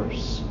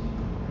yours.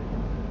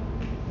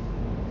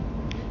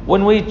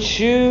 When we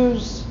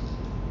choose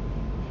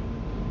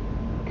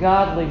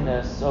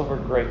godliness over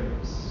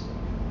greatness,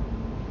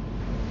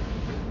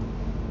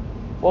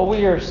 what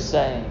we are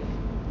saying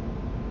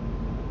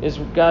is,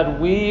 God,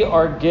 we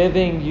are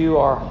giving you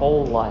our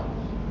whole life.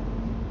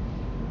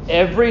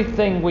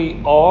 Everything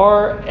we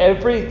are,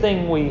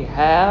 everything we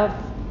have.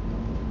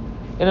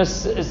 And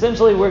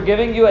essentially, we're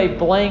giving you a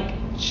blank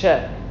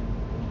check.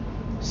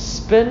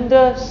 Spend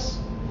us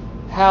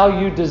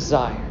how you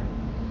desire.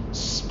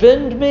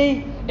 Spend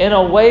me in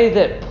a way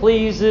that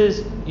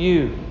pleases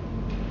you.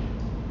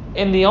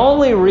 And the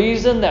only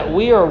reason that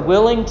we are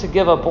willing to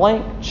give a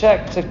blank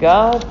check to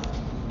God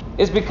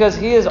is because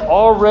He has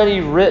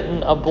already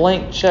written a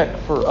blank check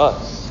for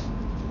us.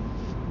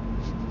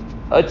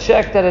 A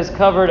check that has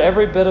covered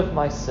every bit of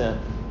my sin,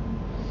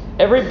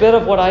 every bit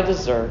of what I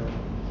deserve,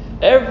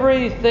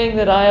 everything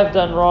that I have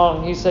done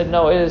wrong. He said,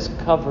 no, it is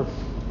covered.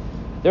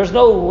 There's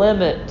no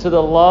limit to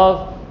the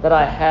love that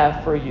I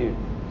have for you.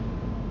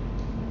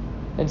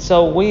 And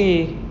so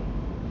we,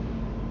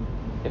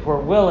 if we're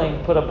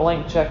willing, put a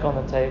blank check on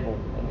the table.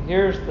 And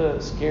here's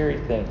the scary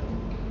thing.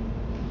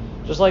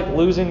 Just like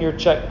losing your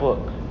checkbook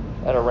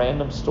at a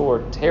random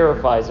store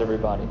terrifies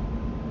everybody.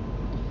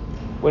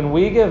 When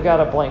we give God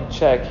a blank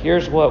check,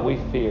 here's what we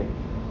fear.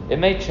 It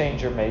may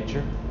change your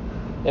major.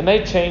 It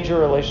may change your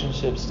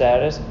relationship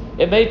status.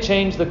 It may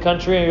change the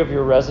country of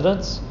your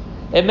residence.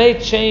 It may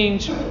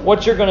change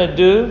what you're going to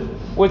do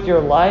with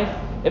your life.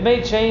 It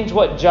may change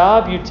what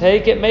job you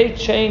take. It may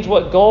change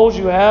what goals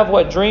you have,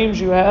 what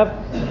dreams you have.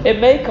 It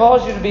may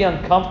cause you to be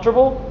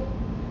uncomfortable.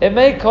 It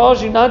may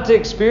cause you not to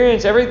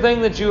experience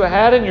everything that you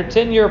had in your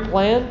 10-year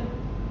plan.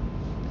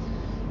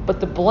 But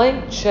the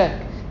blank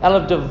check, out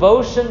of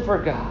devotion for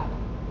God,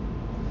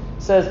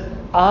 says,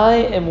 I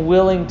am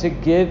willing to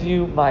give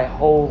you my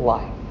whole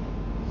life,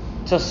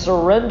 to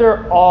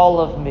surrender all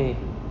of me.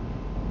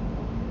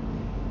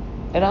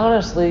 And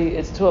honestly,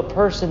 it's to a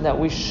person that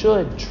we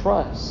should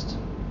trust.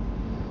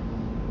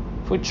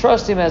 If we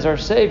trust Him as our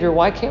Savior,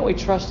 why can't we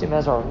trust Him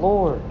as our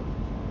Lord?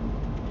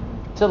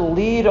 To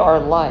lead our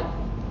life.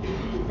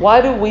 Why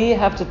do we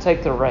have to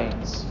take the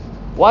reins?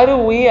 Why do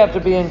we have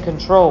to be in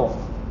control?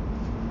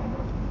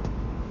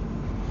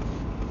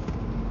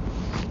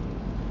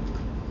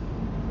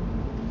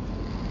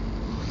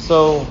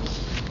 So,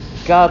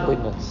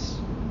 godliness.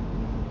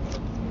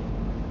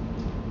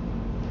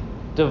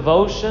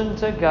 Devotion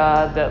to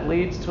God that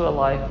leads to a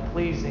life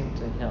pleasing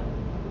to Him.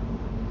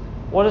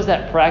 What does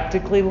that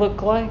practically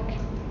look like?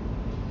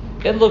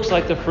 It looks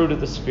like the fruit of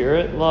the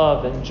Spirit: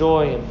 love and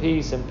joy and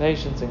peace and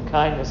patience and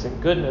kindness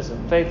and goodness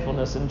and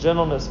faithfulness and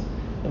gentleness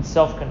and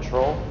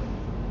self-control.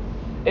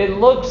 It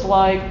looks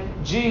like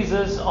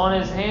Jesus on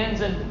His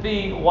hands and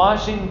feet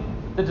washing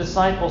the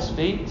disciples'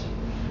 feet.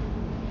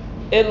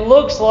 It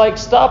looks like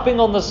stopping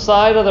on the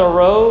side of the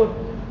road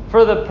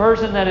for the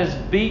person that is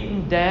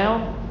beaten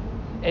down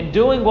and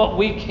doing what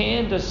we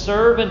can to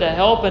serve and to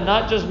help, and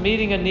not just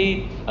meeting a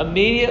need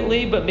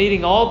immediately, but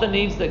meeting all the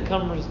needs that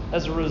come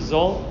as a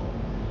result.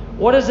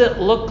 What does it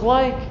look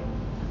like?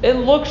 It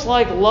looks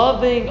like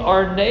loving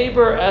our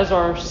neighbor as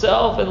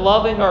ourselves and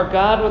loving our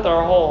God with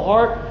our whole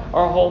heart,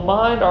 our whole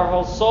mind, our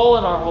whole soul,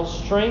 and our whole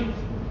strength.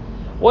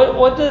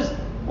 What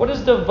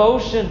does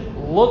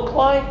devotion look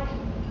like?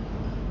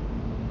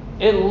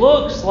 It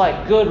looks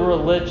like good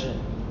religion.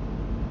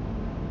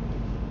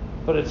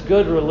 But it's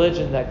good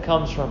religion that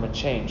comes from a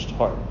changed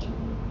heart.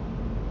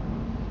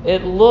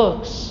 It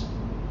looks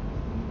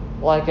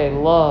like a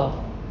love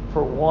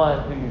for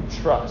one who you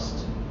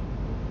trust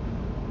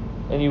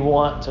and you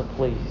want to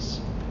please.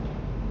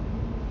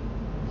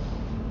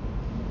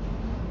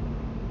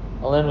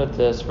 I'll end with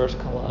this.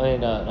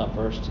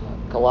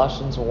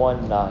 Colossians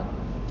 1:9.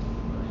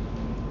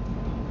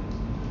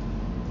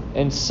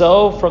 And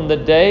so from the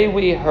day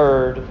we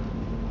heard,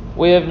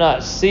 we have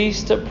not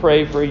ceased to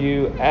pray for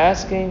you,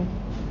 asking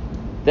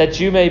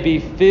that you may be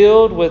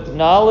filled with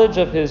knowledge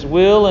of His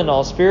will and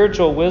all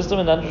spiritual wisdom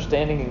and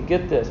understanding. And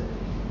get this.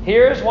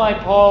 Here's why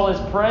Paul is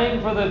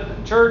praying for the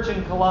church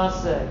in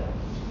Colossae.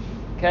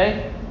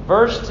 Okay?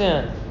 Verse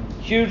 10.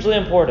 Hugely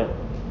important.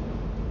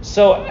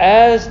 So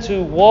as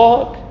to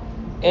walk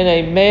in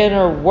a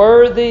manner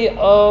worthy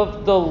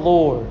of the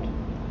Lord,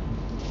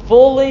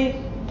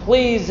 fully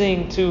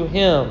pleasing to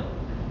Him,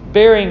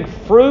 bearing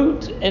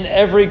fruit in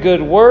every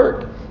good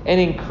work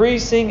and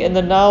increasing in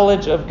the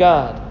knowledge of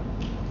God.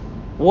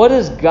 What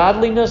does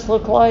godliness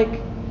look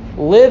like?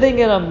 Living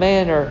in a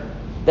manner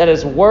that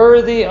is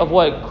worthy of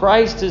what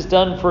Christ has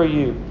done for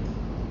you.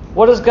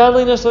 What does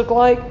godliness look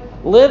like?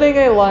 living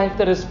a life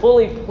that is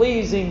fully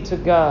pleasing to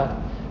God.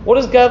 What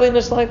does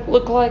godliness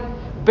look like?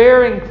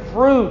 Bearing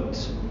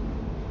fruit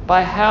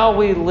by how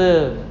we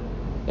live,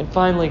 and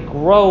finally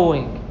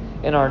growing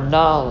in our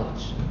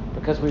knowledge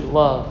because we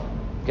love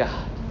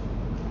God.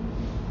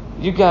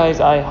 You guys,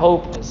 I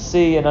hope,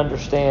 see and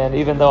understand,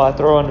 even though I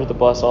throw under the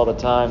bus all the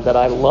time, that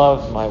I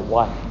love my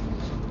wife.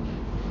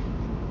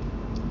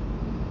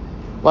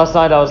 Last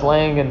night I was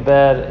laying in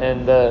bed,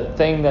 and the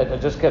thing that I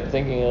just kept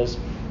thinking is,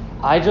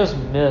 I just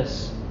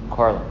miss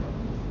Carla.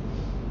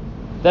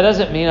 That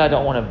doesn't mean I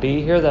don't want to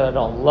be here, that I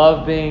don't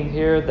love being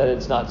here, that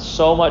it's not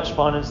so much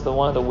fun. It's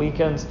one of the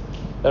weekends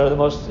that are the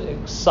most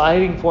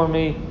exciting for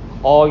me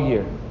all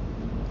year.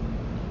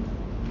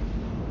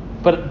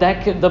 But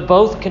the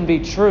both can be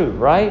true,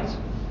 right?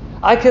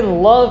 I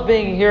can love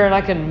being here and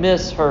I can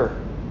miss her.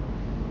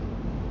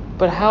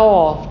 But how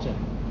often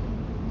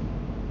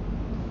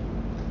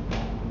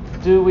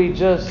do we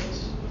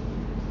just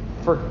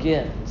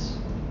forget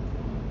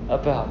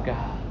about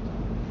God?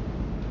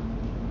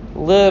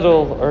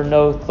 Little or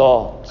no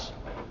thought,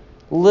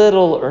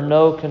 little or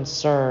no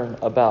concern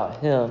about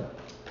Him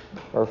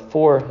or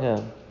for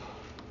Him.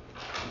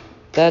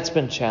 That's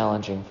been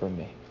challenging for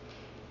me.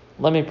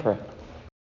 Let me pray.